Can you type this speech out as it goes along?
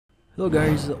Hello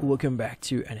guys, welcome back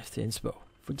to NFT Inspo.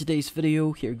 For today's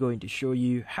video, we're going to show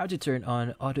you how to turn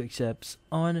on auto accepts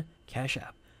on Cash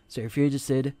App. So if you're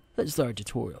interested, let's start the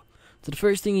tutorial. So the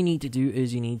first thing you need to do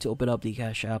is you need to open up the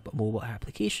Cash App mobile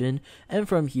application, and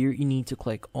from here you need to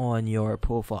click on your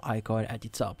profile icon at the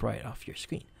top right of your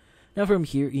screen. Now from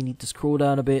here you need to scroll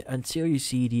down a bit until you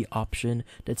see the option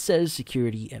that says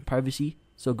security and privacy,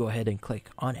 so go ahead and click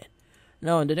on it.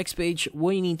 Now on the next page,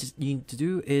 what you need to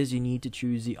do is you need to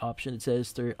choose the option that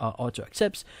says auto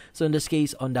accepts. So in this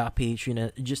case, on that page,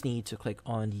 you just need to click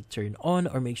on the turn on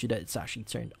or make sure that it's actually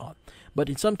turned on. But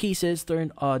in some cases,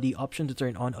 the option to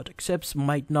turn on auto accepts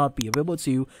might not be available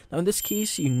to you. Now in this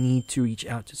case, you need to reach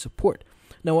out to support.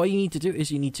 Now what you need to do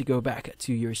is you need to go back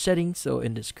to your settings. So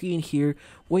in the screen here,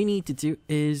 what you need to do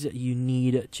is you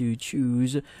need to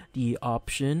choose the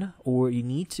option, or you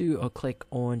need to click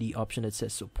on the option that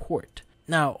says support.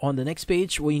 Now, on the next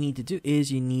page, what you need to do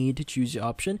is you need to choose the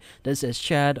option that says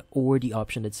chat or the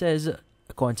option that says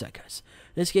contact us.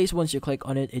 In this case, once you click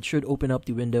on it, it should open up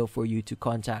the window for you to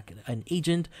contact an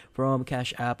agent from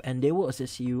Cash App, and they will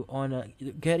assist you on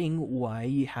getting why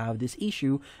you have this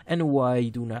issue and why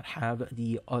you do not have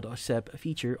the auto accept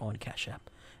feature on Cash App.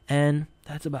 And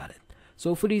that's about it. So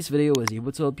hopefully this video was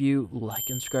able to help you. Like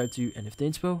and subscribe to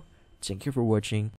NFT Inspo. Thank you for watching.